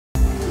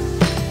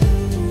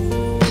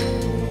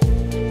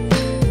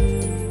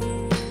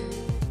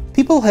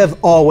People have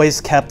always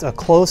kept a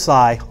close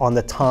eye on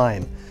the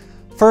time.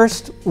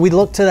 First, we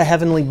look to the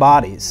heavenly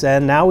bodies,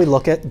 and now we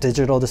look at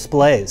digital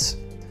displays.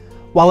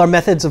 While our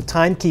methods of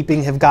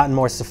timekeeping have gotten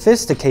more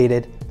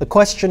sophisticated, the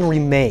question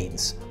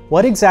remains,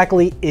 what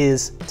exactly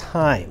is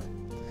time?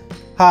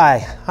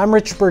 Hi, I'm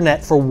Rich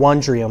Burnett for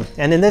Wondrium,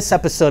 and in this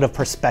episode of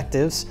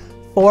Perspectives,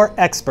 4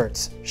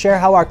 experts share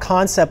how our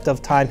concept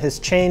of time has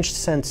changed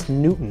since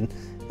Newton,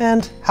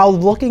 and how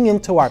looking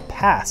into our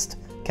past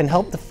can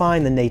help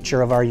define the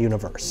nature of our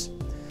universe.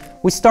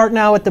 We start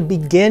now at the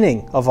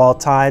beginning of all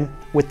time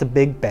with the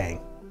Big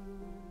Bang.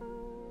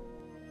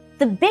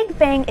 The Big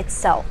Bang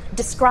itself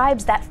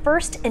describes that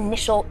first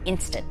initial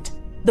instant,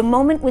 the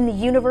moment when the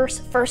universe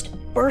first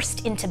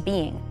burst into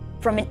being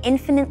from an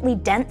infinitely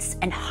dense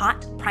and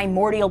hot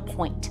primordial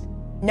point,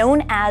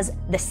 known as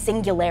the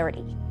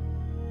singularity.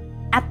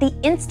 At the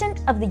instant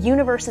of the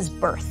universe's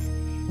birth,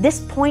 this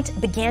point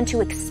began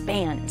to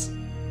expand,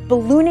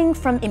 ballooning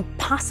from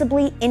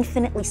impossibly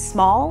infinitely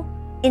small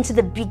into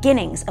the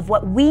beginnings of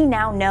what we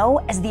now know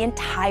as the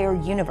entire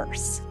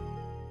universe.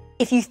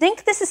 If you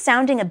think this is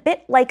sounding a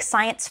bit like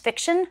science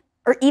fiction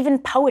or even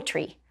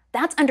poetry,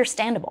 that's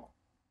understandable.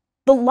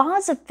 The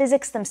laws of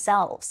physics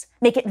themselves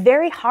make it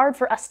very hard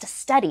for us to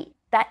study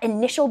that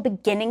initial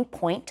beginning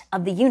point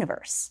of the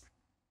universe.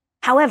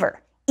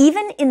 However,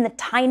 even in the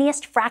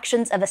tiniest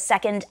fractions of a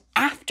second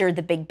after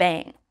the Big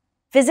Bang,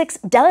 physics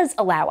does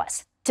allow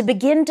us to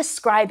begin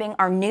describing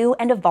our new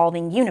and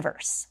evolving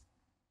universe.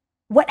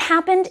 What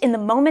happened in the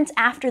moments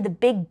after the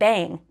Big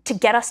Bang to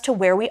get us to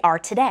where we are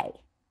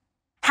today?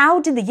 How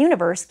did the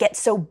universe get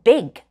so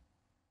big?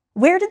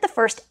 Where did the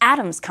first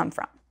atoms come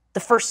from?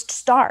 The first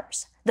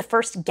stars? The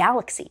first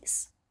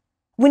galaxies?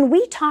 When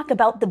we talk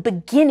about the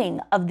beginning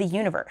of the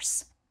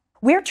universe,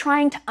 we're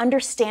trying to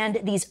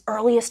understand these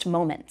earliest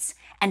moments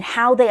and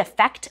how they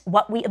affect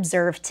what we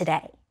observe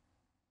today.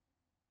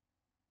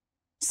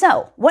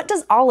 So, what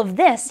does all of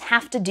this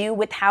have to do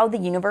with how the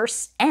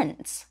universe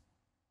ends?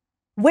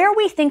 Where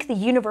we think the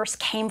universe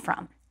came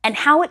from and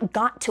how it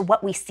got to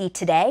what we see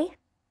today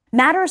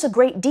matters a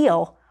great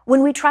deal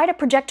when we try to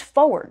project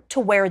forward to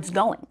where it's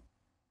going.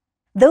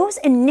 Those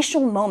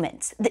initial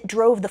moments that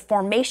drove the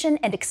formation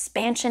and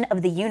expansion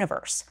of the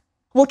universe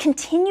will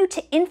continue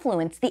to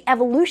influence the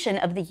evolution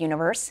of the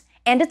universe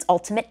and its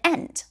ultimate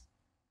end.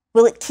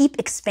 Will it keep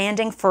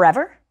expanding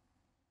forever?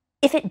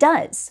 If it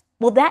does,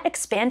 will that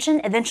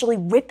expansion eventually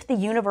rip the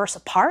universe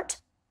apart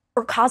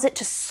or cause it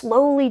to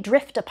slowly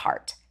drift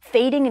apart,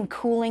 fading and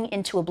cooling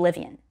into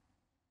oblivion?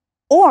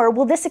 Or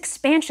will this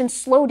expansion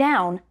slow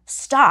down,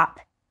 stop,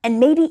 and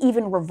maybe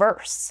even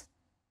reverse?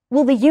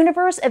 Will the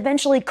universe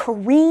eventually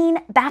careen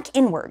back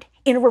inward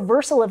in a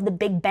reversal of the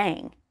Big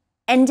Bang,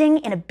 ending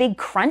in a big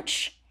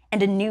crunch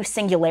and a new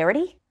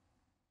singularity?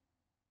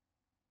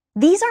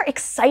 These are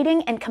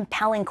exciting and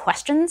compelling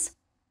questions,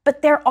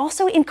 but they're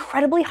also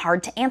incredibly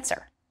hard to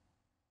answer.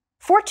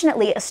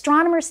 Fortunately,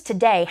 astronomers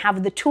today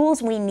have the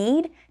tools we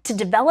need to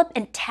develop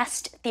and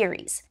test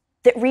theories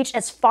that reach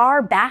as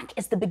far back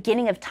as the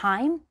beginning of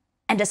time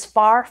and as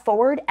far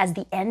forward as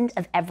the end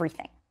of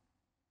everything.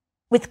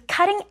 With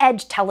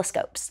cutting-edge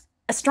telescopes,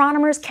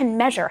 astronomers can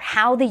measure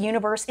how the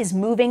universe is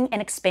moving and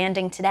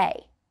expanding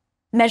today,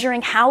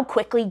 measuring how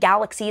quickly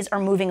galaxies are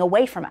moving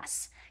away from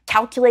us,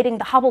 calculating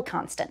the Hubble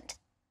constant,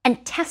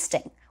 and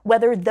testing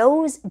whether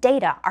those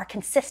data are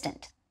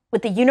consistent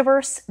with the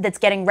universe that's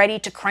getting ready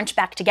to crunch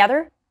back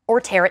together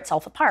or tear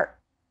itself apart.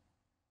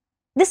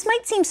 This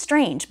might seem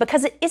strange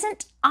because it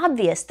isn't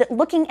obvious that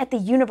looking at the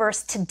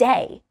universe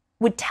today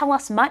would tell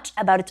us much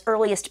about its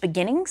earliest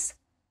beginnings,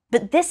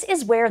 but this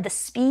is where the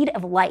speed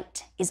of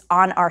light is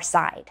on our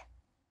side.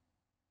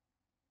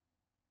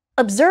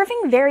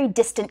 Observing very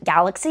distant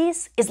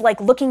galaxies is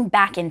like looking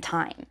back in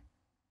time,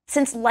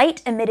 since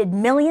light emitted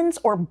millions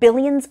or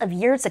billions of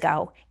years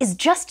ago is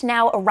just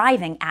now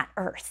arriving at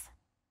Earth.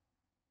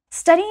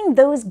 Studying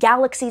those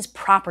galaxies'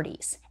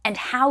 properties and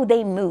how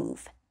they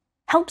move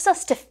helps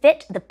us to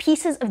fit the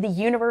pieces of the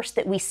universe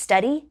that we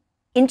study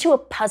into a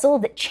puzzle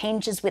that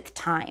changes with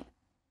time.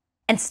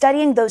 And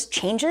studying those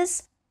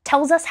changes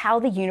tells us how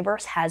the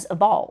universe has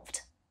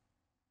evolved.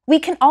 We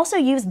can also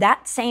use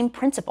that same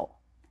principle,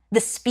 the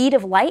speed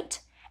of light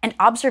and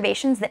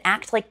observations that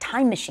act like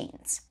time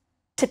machines,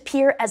 to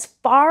peer as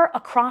far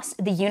across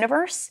the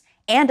universe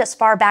and as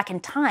far back in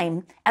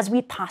time as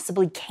we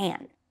possibly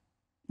can,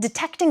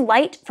 detecting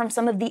light from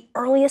some of the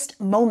earliest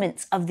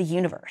moments of the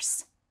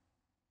universe.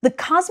 The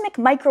cosmic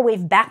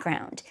microwave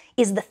background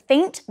is the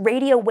faint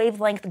radio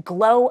wavelength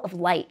glow of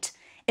light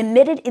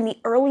emitted in the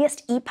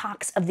earliest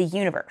epochs of the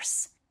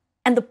universe,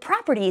 and the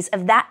properties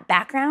of that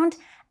background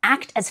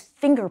act as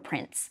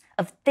fingerprints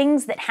of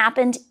things that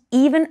happened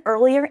even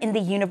earlier in the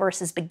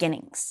universe's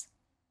beginnings.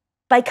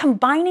 By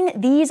combining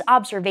these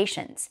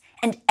observations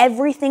and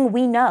everything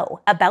we know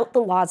about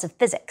the laws of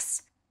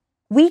physics,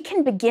 we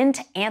can begin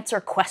to answer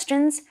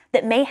questions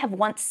that may have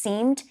once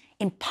seemed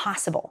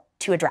impossible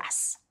to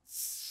address.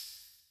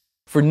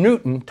 For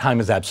Newton, time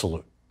is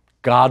absolute.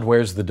 God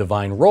wears the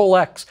divine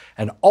Rolex,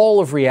 and all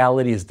of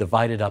reality is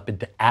divided up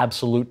into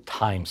absolute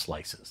time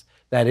slices.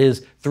 That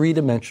is,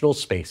 three-dimensional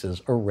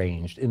spaces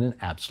arranged in an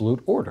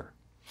absolute order.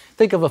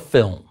 Think of a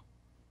film.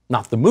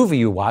 Not the movie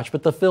you watch,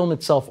 but the film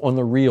itself on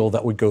the reel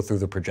that would go through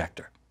the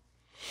projector.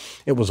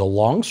 It was a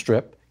long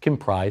strip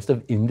comprised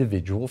of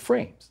individual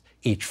frames.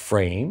 Each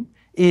frame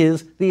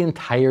is the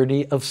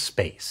entirety of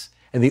space,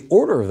 and the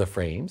order of the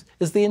frames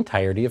is the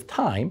entirety of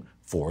time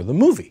for the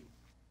movie.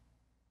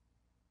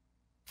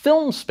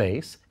 Film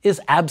space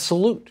is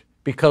absolute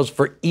because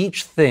for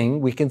each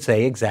thing we can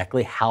say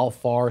exactly how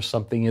far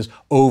something is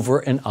over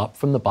and up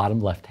from the bottom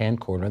left-hand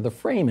corner of the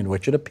frame in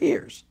which it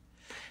appears.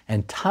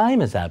 And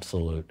time is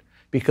absolute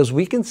because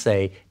we can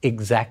say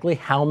exactly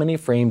how many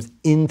frames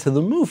into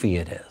the movie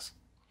it is.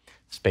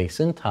 Space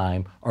and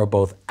time are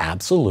both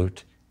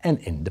absolute and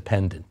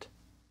independent.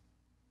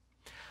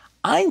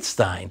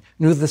 Einstein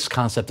knew this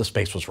concept of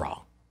space was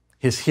wrong.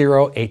 His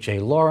hero, H.A.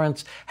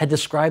 Lorentz, had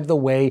described the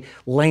way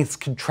lengths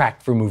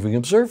contract for moving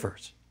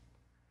observers.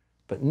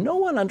 But no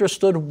one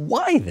understood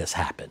why this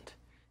happened.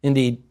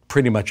 Indeed,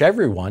 pretty much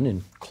everyone,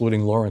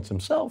 including Lorentz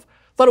himself,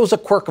 thought it was a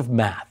quirk of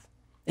math.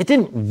 It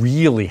didn't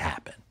really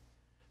happen.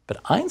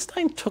 But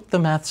Einstein took the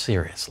math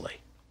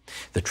seriously.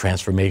 The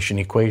transformation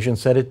equation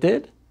said it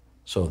did,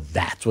 so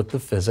that's what the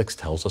physics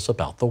tells us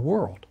about the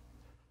world.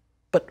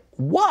 But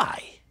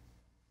why?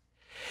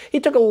 He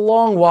took a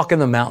long walk in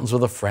the mountains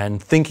with a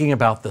friend, thinking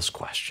about this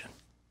question.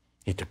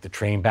 He took the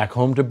train back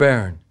home to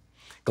Bern.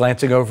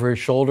 Glancing over his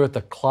shoulder at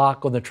the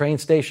clock on the train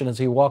station as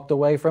he walked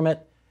away from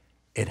it,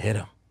 it hit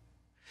him.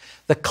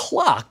 The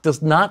clock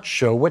does not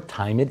show what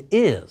time it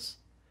is.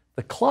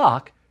 The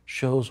clock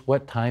shows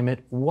what time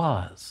it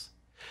was.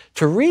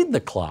 To read the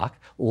clock,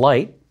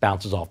 light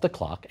bounces off the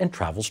clock and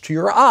travels to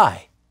your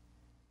eye.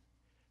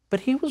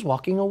 But he was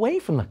walking away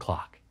from the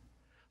clock.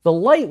 The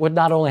light would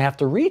not only have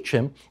to reach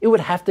him, it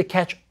would have to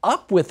catch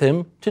up with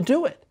him to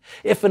do it.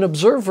 If an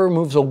observer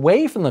moves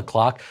away from the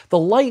clock, the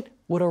light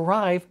would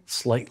arrive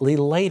slightly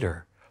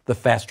later. The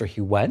faster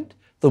he went,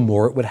 the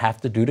more it would have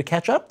to do to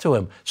catch up to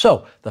him.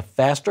 So the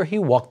faster he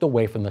walked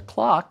away from the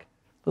clock,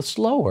 the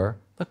slower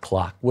the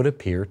clock would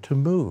appear to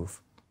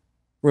move.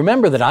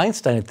 Remember that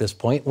Einstein at this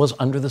point was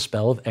under the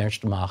spell of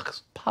Ernst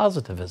Mach's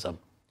positivism.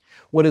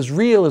 What is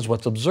real is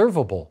what's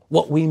observable,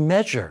 what we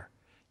measure.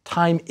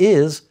 Time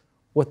is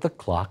what the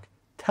clock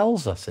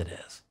tells us it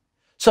is.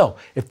 So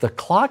if the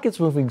clock is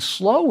moving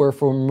slower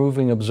for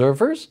moving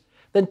observers,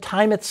 then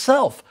time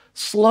itself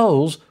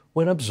slows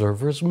when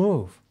observers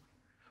move.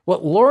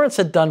 What Lorentz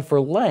had done for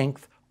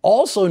length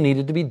also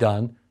needed to be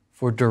done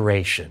for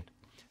duration.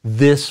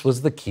 This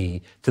was the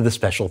key to the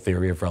special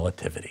theory of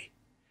relativity.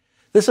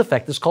 This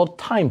effect is called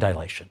time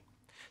dilation.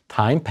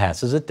 Time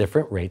passes at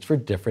different rates for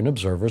different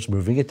observers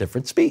moving at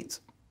different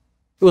speeds.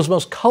 It was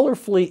most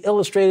colorfully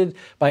illustrated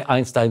by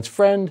Einstein's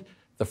friend,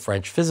 the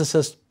French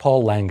physicist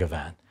Paul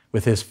Langevin,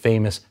 with his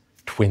famous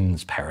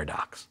twins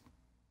paradox.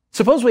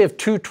 Suppose we have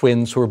two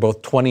twins who are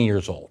both 20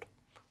 years old.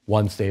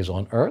 One stays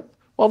on Earth,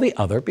 while the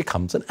other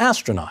becomes an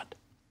astronaut.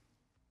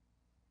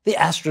 The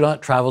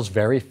astronaut travels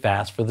very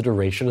fast for the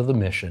duration of the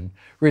mission,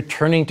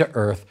 returning to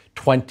Earth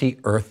 20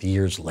 Earth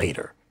years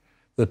later.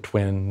 The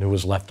twin who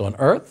was left on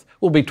Earth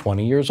will be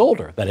 20 years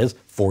older, that is,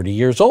 40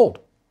 years old.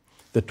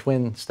 The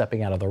twin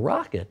stepping out of the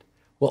rocket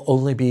will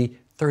only be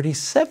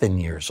 37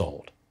 years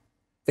old.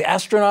 The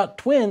astronaut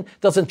twin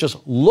doesn't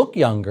just look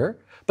younger,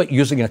 but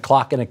using a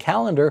clock and a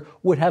calendar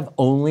would have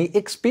only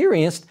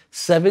experienced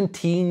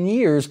 17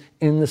 years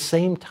in the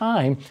same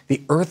time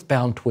the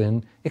earthbound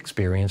twin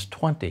experienced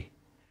 20.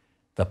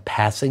 The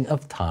passing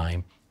of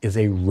time is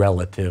a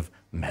relative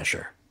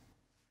measure.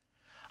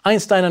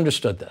 Einstein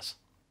understood this,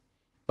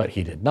 but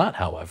he did not,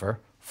 however,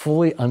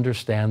 fully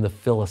understand the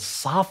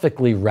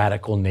philosophically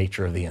radical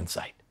nature of the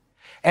insight.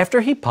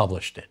 After he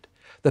published it,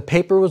 the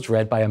paper was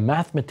read by a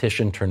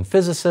mathematician turned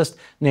physicist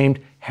named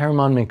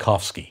Hermann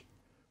Minkowski,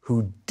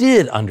 who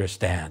did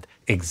understand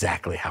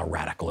exactly how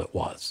radical it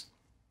was.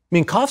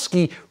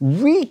 Minkowski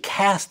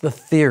recast the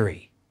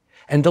theory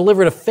and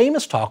delivered a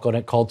famous talk on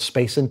it called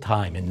Space and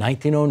Time in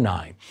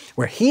 1909,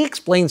 where he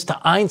explains to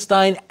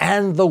Einstein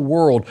and the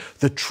world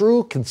the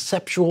true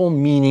conceptual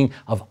meaning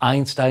of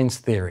Einstein's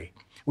theory,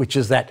 which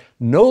is that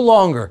no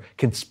longer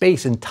can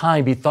space and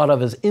time be thought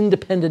of as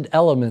independent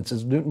elements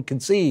as Newton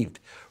conceived.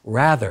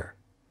 Rather,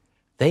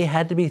 they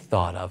had to be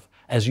thought of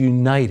as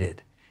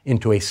united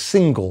into a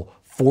single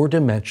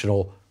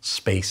four-dimensional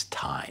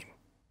space-time.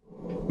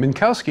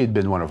 Minkowski had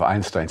been one of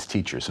Einstein's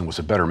teachers and was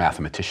a better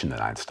mathematician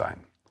than Einstein.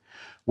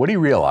 What he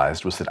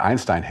realized was that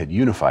Einstein had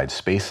unified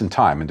space and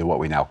time into what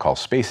we now call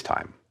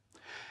space-time.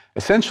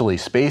 Essentially,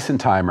 space and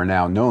time are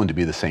now known to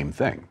be the same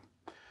thing.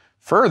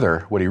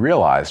 Further, what he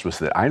realized was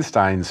that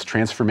Einstein's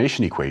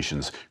transformation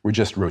equations were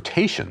just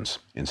rotations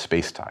in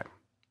space-time.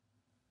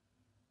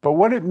 But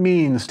what it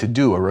means to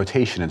do a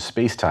rotation in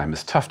space-time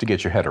is tough to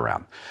get your head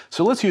around.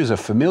 So let's use a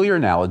familiar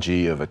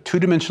analogy of a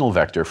two-dimensional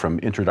vector from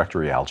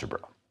introductory algebra.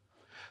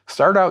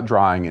 Start out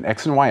drawing an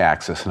x and y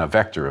axis and a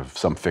vector of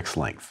some fixed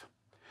length.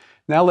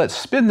 Now let's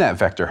spin that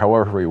vector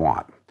however we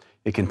want.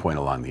 It can point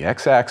along the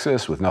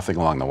x-axis with nothing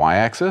along the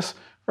y-axis,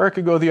 or it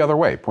could go the other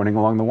way, pointing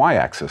along the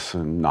y-axis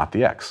and not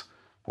the x.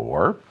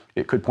 Or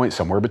it could point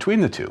somewhere between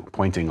the two,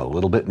 pointing a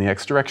little bit in the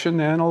x direction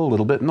and a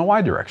little bit in the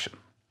y direction.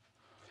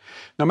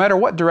 No matter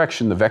what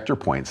direction the vector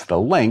points, the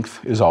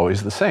length is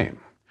always the same.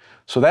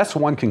 So that's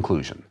one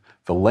conclusion.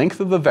 The length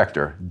of the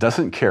vector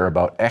doesn't care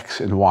about x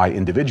and y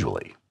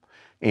individually.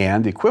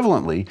 And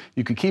equivalently,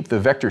 you could keep the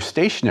vector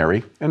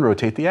stationary and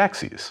rotate the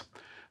axes.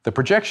 The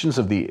projections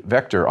of the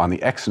vector on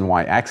the x and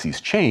y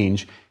axes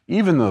change,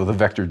 even though the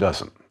vector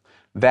doesn't.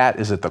 That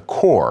is at the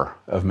core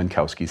of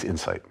Minkowski's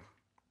insight.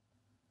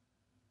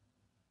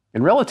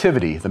 In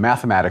relativity, the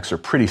mathematics are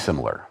pretty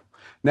similar.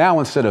 Now,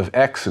 instead of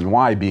x and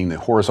y being the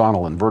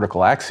horizontal and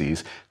vertical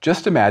axes,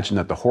 just imagine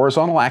that the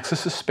horizontal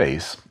axis is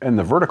space and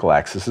the vertical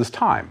axis is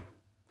time.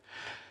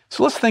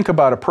 So let's think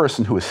about a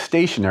person who is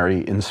stationary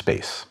in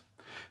space.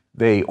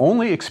 They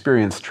only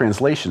experience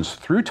translations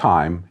through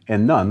time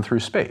and none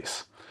through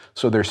space.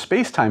 So their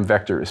space-time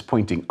vector is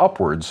pointing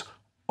upwards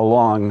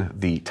along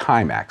the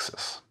time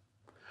axis.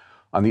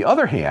 On the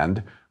other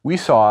hand, we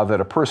saw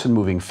that a person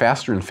moving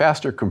faster and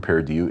faster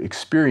compared to you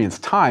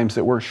experienced times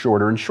that were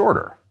shorter and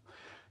shorter.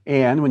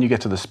 And when you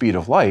get to the speed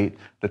of light,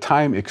 the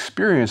time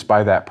experienced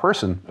by that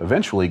person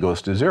eventually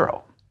goes to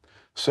zero.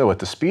 So at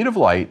the speed of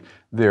light,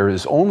 there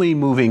is only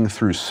moving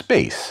through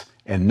space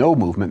and no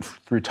movement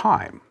through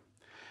time.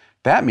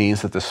 That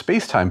means that the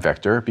space-time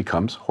vector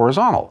becomes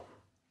horizontal.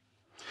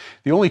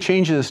 The only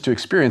changes to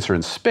experience are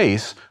in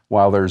space,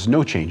 while there's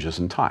no changes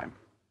in time.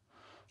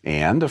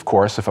 And, of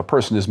course, if a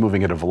person is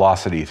moving at a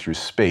velocity through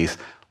space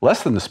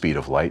less than the speed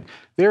of light,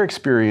 they're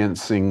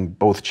experiencing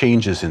both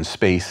changes in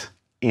space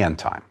and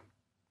time.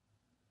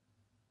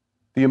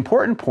 The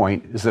important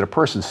point is that a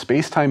person's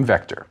space-time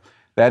vector,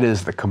 that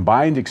is, the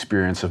combined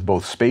experience of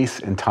both space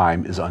and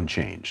time, is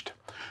unchanged.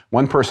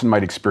 One person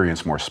might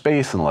experience more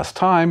space and less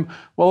time,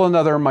 while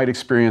another might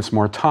experience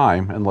more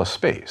time and less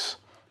space.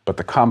 But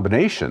the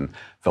combination,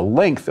 the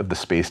length of the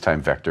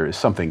space-time vector, is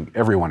something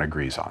everyone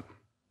agrees on.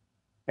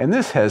 And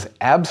this has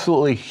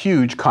absolutely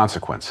huge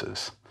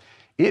consequences.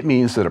 It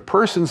means that a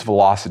person's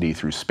velocity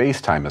through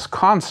space-time is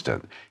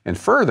constant, and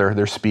further,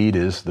 their speed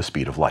is the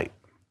speed of light.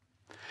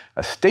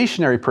 A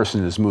stationary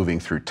person is moving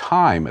through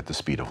time at the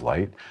speed of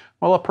light,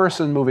 while a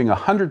person moving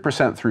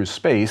 100% through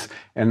space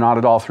and not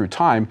at all through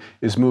time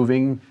is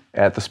moving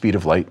at the speed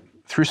of light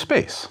through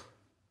space.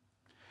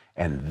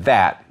 And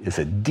that is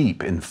a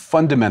deep and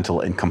fundamental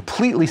and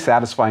completely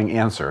satisfying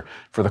answer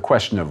for the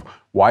question of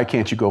why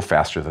can't you go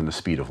faster than the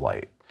speed of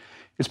light?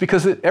 It's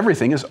because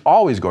everything is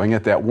always going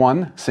at that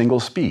one single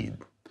speed.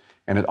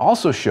 And it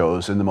also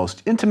shows in the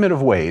most intimate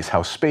of ways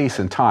how space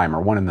and time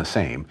are one and the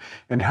same,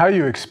 and how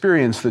you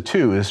experience the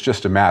two is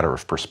just a matter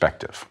of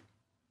perspective.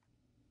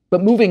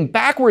 But moving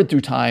backward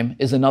through time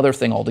is another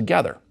thing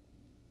altogether.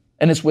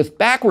 And it's with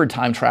backward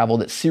time travel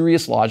that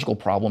serious logical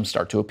problems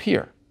start to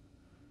appear.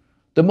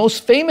 The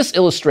most famous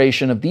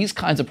illustration of these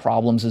kinds of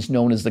problems is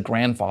known as the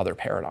grandfather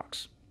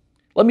paradox.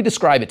 Let me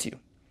describe it to you.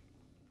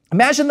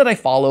 Imagine that I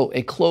follow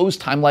a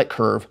closed time-like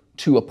curve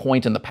to a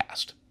point in the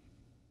past.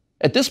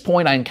 At this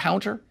point, I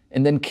encounter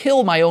and then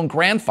kill my own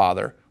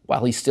grandfather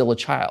while he's still a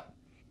child.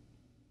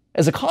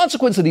 As a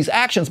consequence of these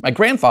actions, my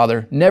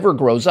grandfather never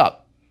grows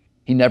up.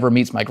 He never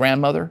meets my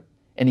grandmother,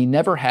 and he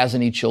never has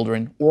any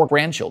children or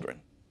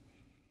grandchildren.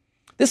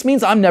 This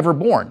means I'm never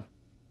born,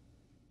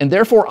 and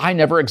therefore I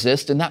never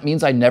exist, and that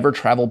means I never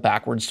travel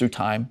backwards through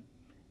time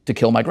to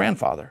kill my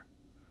grandfather.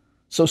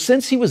 So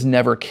since he was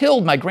never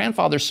killed, my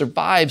grandfather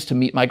survives to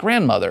meet my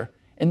grandmother,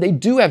 and they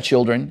do have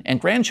children and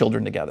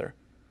grandchildren together.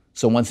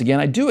 So once again,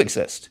 I do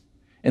exist.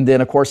 And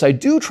then, of course, I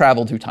do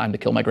travel through time to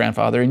kill my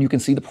grandfather, and you can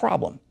see the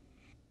problem.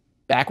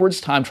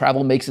 Backwards time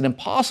travel makes it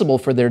impossible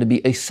for there to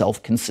be a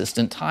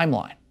self-consistent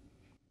timeline.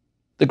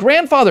 The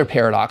grandfather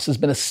paradox has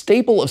been a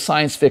staple of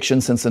science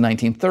fiction since the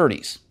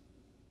 1930s.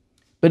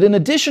 But in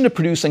addition to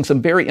producing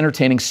some very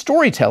entertaining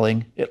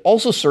storytelling, it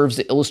also serves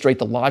to illustrate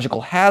the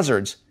logical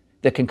hazards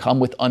that can come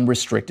with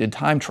unrestricted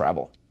time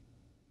travel.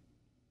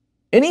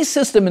 Any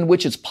system in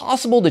which it's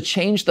possible to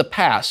change the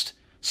past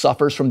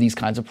suffers from these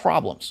kinds of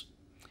problems.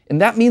 And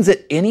that means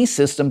that any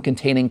system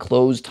containing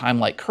closed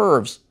time-like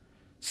curves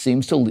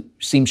seems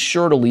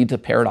sure to lead to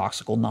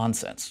paradoxical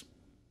nonsense.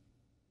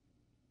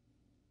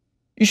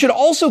 You should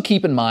also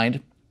keep in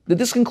mind that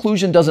this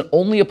conclusion doesn't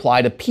only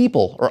apply to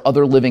people or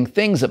other living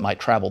things that might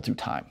travel through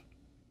time.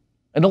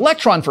 An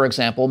electron, for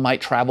example,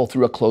 might travel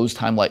through a closed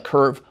time-like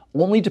curve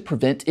only to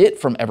prevent it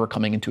from ever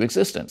coming into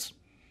existence.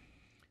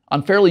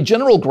 On fairly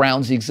general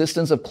grounds, the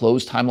existence of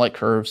closed time-like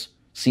curves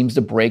seems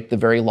to break the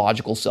very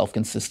logical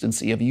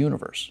self-consistency of the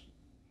universe.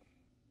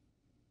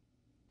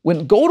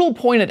 When Gödel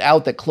pointed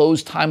out that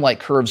closed time-like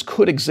curves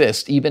could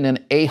exist even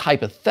in a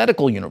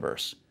hypothetical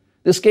universe,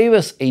 this gave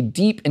us a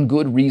deep and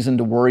good reason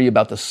to worry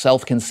about the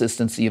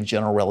self-consistency of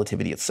general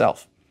relativity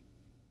itself.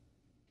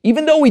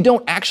 Even though we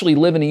don't actually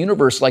live in a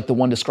universe like the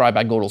one described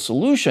by Gödel's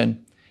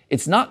solution,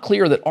 it's not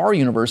clear that our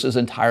universe is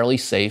entirely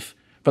safe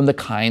from the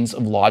kinds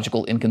of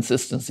logical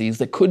inconsistencies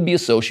that could be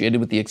associated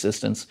with the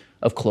existence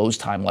of closed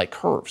time-like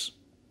curves.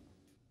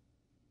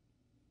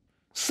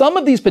 Some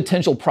of these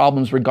potential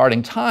problems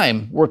regarding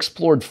time were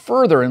explored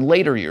further in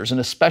later years,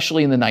 and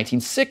especially in the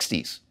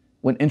 1960s,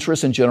 when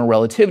interest in general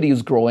relativity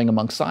was growing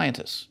among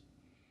scientists.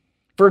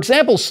 For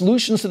example,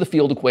 solutions to the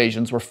field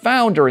equations were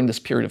found during this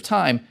period of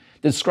time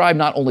that describe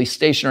not only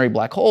stationary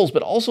black holes,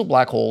 but also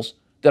black holes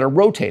that are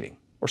rotating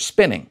or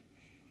spinning.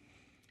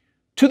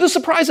 To the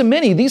surprise of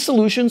many, these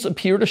solutions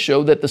appear to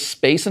show that the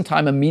space and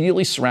time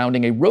immediately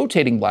surrounding a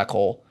rotating black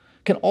hole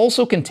can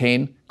also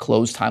contain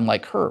closed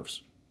time-like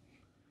curves.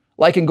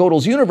 Like in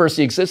Gödel's universe,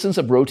 the existence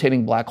of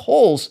rotating black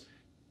holes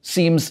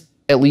seems,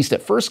 at least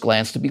at first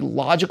glance, to be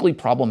logically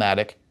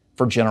problematic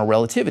for general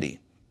relativity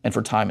and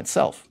for time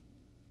itself.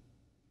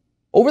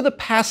 Over the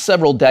past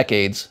several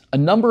decades, a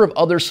number of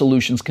other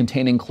solutions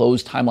containing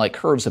closed time-like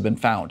curves have been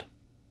found.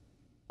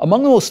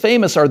 Among the most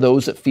famous are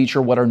those that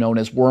feature what are known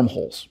as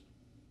wormholes.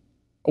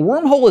 A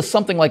wormhole is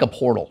something like a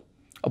portal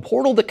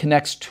that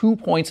connects 2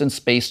 points in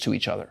space to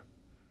each other.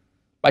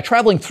 By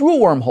traveling through a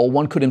wormhole,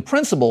 one could, in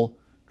principle,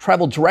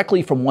 travel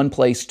directly from one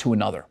place to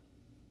another.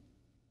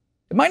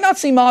 It might not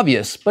seem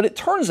obvious, but it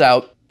turns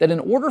out that in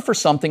order for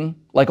something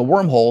like a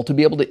wormhole to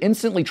be able to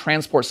instantly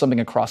transport something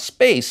across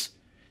space,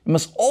 it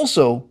must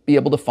also be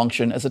able to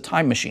function as a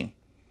time machine.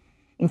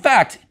 In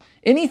fact,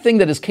 anything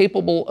that is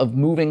capable of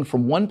moving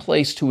from one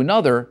place to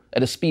another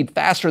at a speed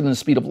faster than the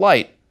speed of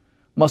light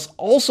must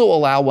also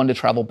allow one to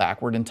travel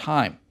backward in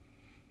time.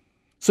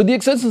 So the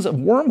existence of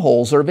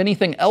wormholes, or of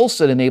anything else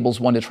that enables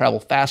one to travel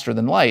faster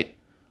than light,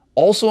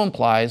 also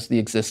implies the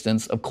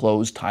existence of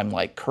closed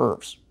time-like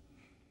curves.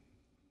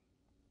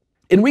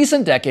 In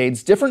recent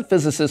decades, different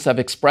physicists have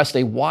expressed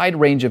a wide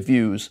range of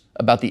views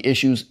about the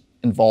issues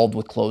involved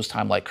with closed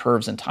time-like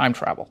curves and time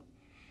travel.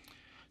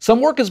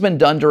 Some work has been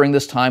done during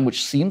this time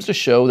which seems to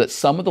show that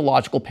some of the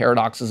logical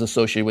paradoxes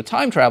associated with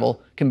time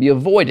travel can be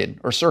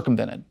avoided or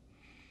circumvented.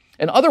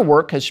 And other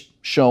work has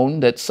shown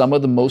that some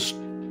of the most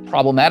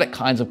problematic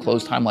kinds of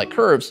closed time-like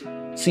curves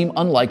seem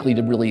unlikely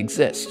to really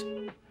exist.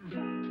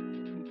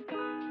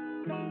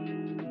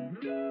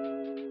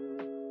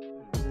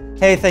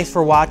 Hey, thanks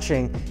for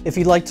watching. If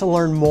you'd like to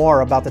learn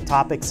more about the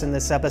topics in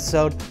this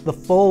episode, the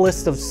full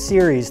list of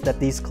series that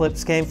these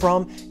clips came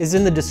from is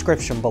in the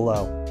description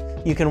below.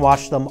 You can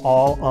watch them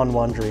all on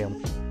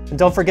Wondrium. And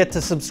don't forget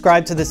to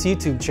subscribe to this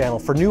YouTube channel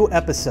for new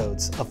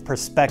episodes of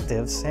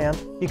Perspectives, and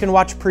you can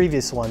watch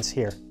previous ones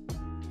here.